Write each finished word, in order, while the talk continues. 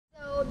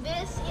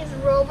This is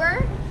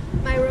Rover,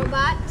 my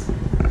robot.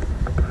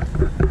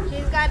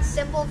 He's got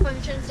simple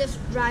functions, just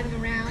driving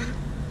around.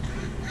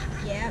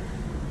 Yep.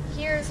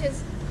 Here's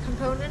his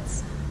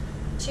components.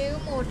 2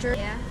 motors.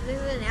 Yeah. This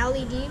is an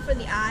LED for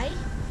the eye.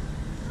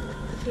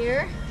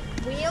 Here,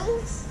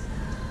 wheels.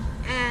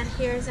 And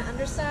here's the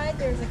underside.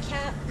 There's a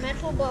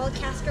metal ball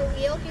caster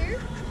wheel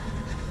here.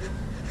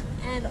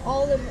 And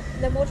all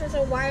the motors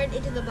are wired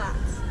into the box.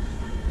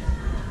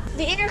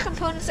 The inner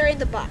components are in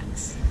the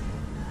box.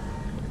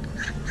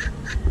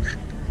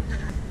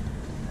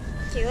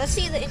 Okay, let's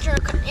see the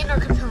inner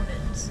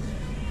components.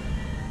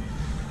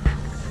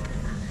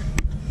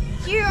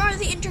 Here are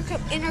the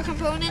inner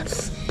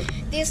components.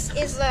 This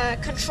is a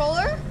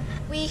controller.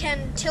 We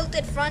can tilt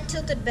it front,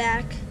 tilt it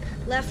back,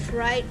 left,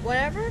 right,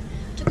 whatever,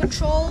 to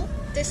control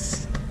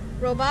this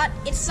robot.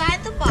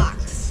 Inside the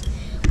box,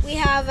 we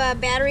have a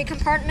battery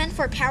compartment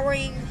for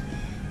powering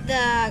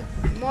the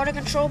motor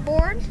control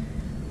board.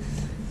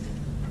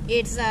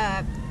 It's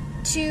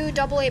 2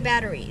 AA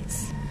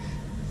batteries.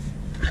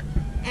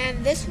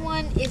 And this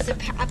one is a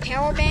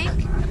power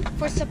bank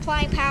for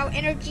supplying power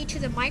energy to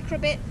the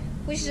MicroBIT,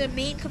 which is a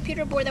main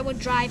computer board that will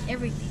drive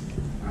everything.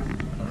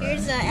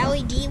 Here's a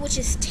LED which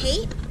is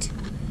taped.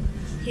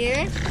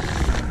 Here's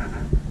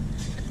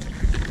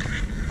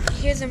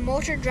a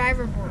motor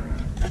driver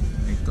board.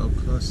 Go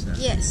closer.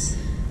 Yes.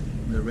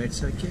 The red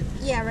circuit?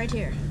 Yeah, right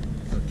here.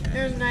 Okay.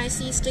 There's an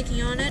IC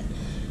sticking on it.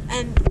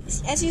 And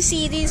as you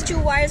see, these 2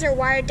 wires are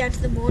wired down to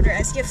the motor,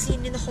 as you have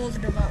seen in the holder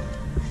below.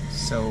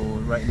 So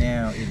right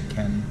now it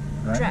can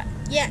run?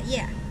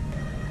 Yeah.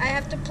 I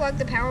have to plug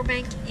the power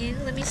bank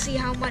in. Let me see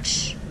how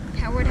much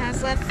power it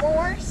has left.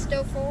 4,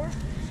 still 4.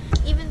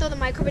 Even though the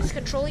MicroBIT is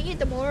controlling it,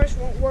 the motors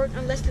won't work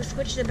unless you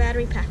switch the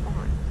battery pack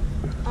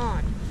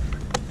on.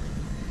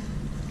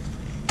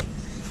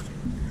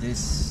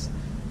 This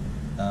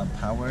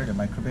power the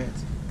MicroBIT?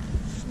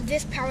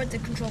 This powers the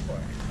control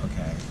board.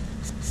 Okay.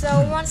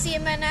 So, you want to see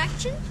him in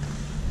action?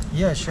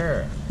 Yeah,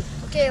 sure.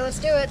 Okay, let's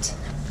do it.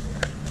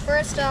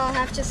 First, I'll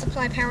have to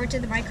supply power to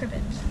the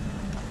MicroBIT.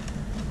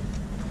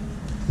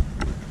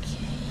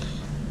 Okay.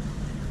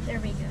 There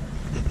we go.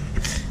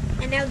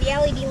 And now the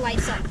LED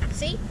lights up.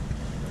 See?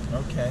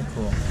 Okay,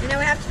 cool. And now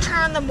we have to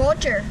turn on the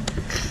motor.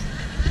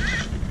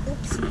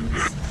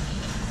 Oopsies.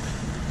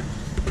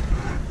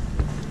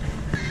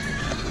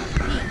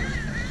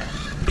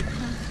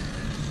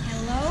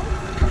 Hello?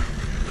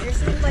 There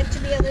seems like to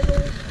be a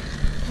little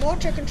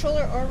motor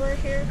controller over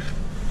here.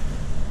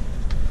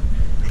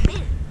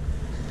 Man.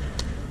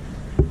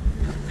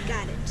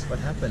 Got it. What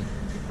happened?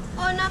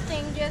 Oh,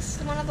 nothing.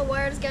 Just one of the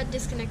wires got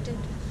disconnected.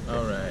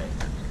 Alright.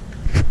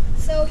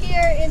 So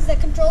here is the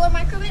controller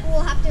MicroBIT.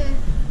 We'll have to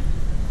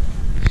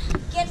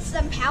get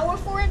some power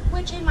for it,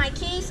 which in my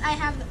case, I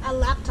have a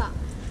laptop.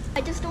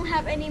 I just don't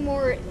have any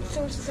more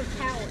sources of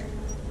power.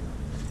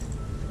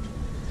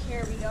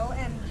 Here we go.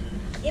 And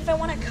if I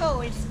want to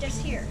code, it's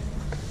just here.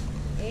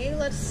 Okay,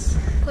 let's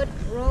put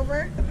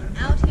Rover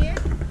out here.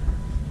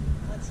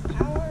 Let's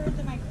power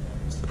the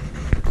MicroBIT.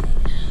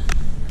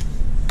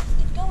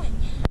 Get going.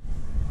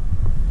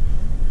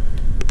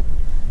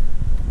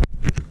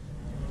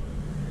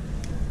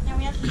 Now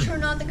we have to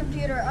turn on the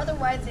computer,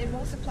 otherwise it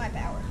won't supply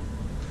power.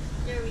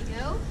 There we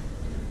go.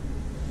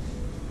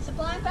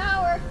 Supply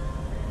power.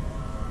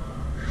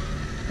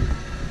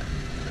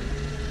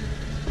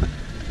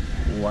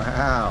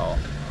 Wow.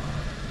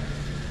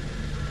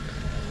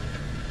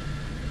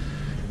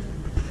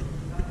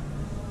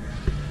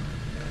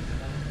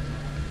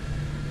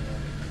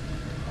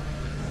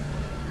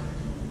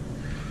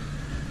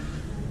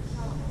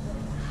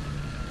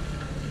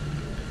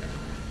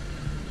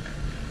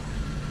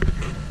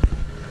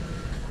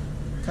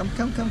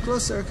 Come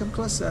closer, come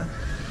closer.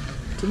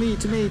 To me.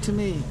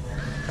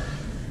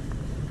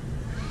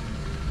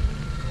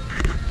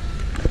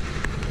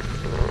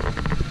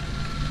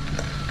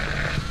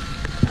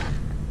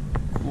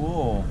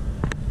 Cool.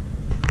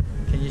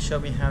 Can you show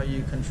me how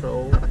you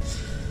control?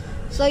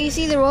 So you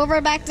see the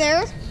Rover back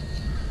there?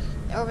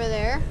 Over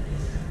there.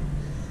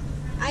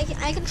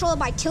 I control it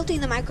by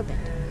tilting the MicroBIT.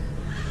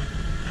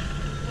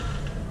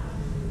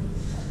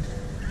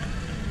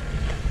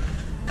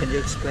 Can you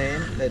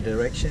explain the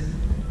direction?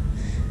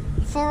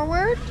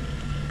 Forward,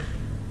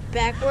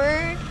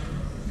 backward,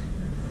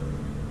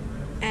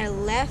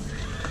 and left,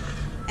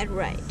 and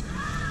right.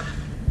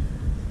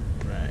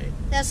 Right.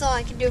 That's all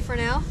I can do for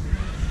now.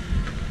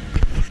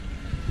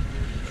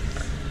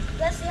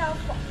 Let's see how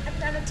far, I'm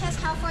going to test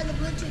how far the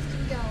Bluetooth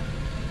can go.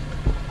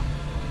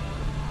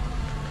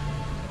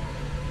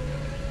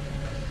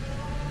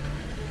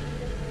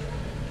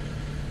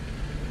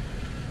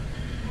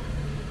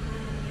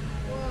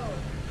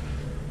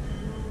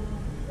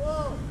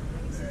 Whoa, I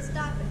can see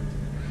stop it.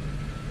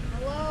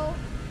 Hello?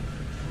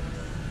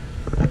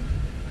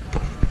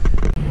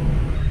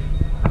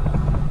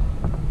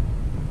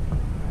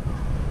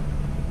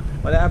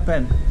 What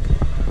happened?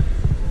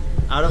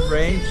 Out of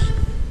range?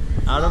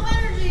 Out of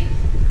energy.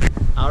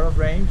 Out of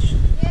range?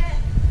 Yeah.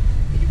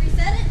 Can you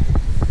reset it?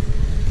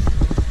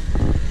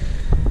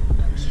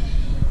 Okay.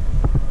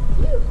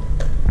 Phew.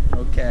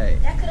 Okay. Okay.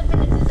 That could have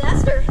been a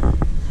disaster.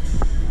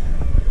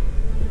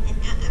 And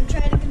I'm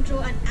trying to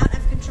control an out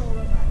of control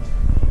robot.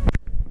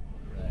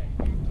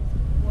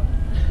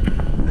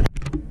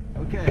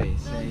 Okay,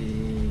 say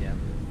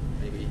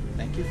maybe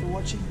thank you for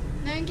watching.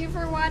 Thank you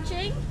for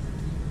watching,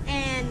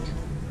 and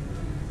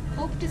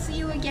hope to see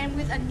you again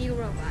with a new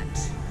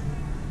robot.